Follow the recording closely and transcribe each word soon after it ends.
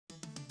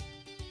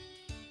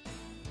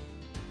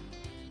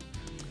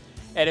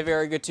And a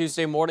very good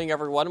Tuesday morning,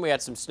 everyone. We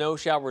had some snow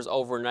showers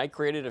overnight,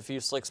 created a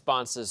few slick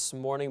spots this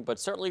morning, but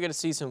certainly going to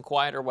see some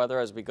quieter weather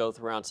as we go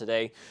throughout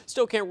today.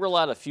 Still can't rule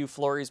out a few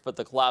flurries, but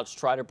the clouds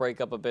try to break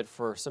up a bit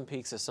for some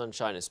peaks of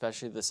sunshine,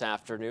 especially this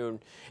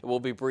afternoon. It will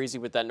be breezy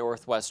with that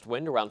northwest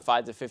wind around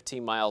 5 to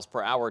 15 miles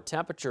per hour.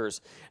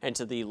 Temperatures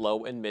into the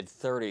low and mid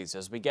 30s.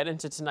 As we get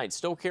into tonight,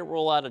 still can't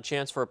rule out a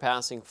chance for a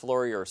passing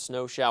flurry or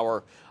snow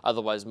shower.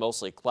 Otherwise,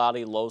 mostly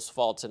cloudy. Lows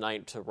fall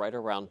tonight to right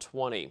around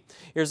 20.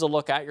 Here's a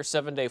look at your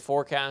 7-day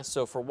forecast.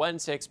 So for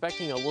Wednesday,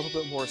 expecting a little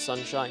bit more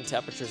sunshine,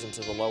 temperatures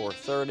into the lower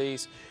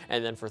 30s.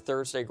 And then for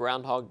Thursday,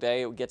 Groundhog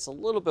Day, it gets a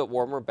little bit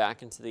warmer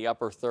back into the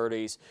upper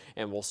 30s,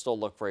 and we'll still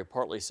look for a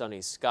partly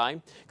sunny sky.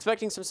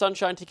 Expecting some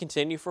sunshine to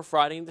continue for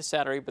Friday into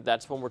Saturday, but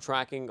that's when we're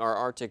tracking our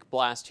Arctic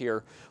blast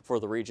here for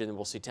the region. And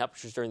we'll see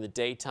temperatures during the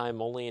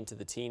daytime only into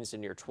the teens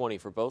and near 20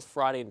 for both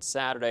Friday and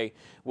Saturday.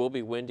 Will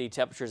be windy.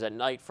 Temperatures at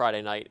night,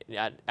 Friday night,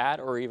 at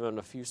or even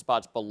a few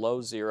spots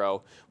below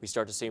zero. We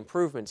start to see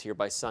improvements here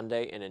by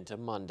Sunday and into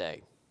Monday.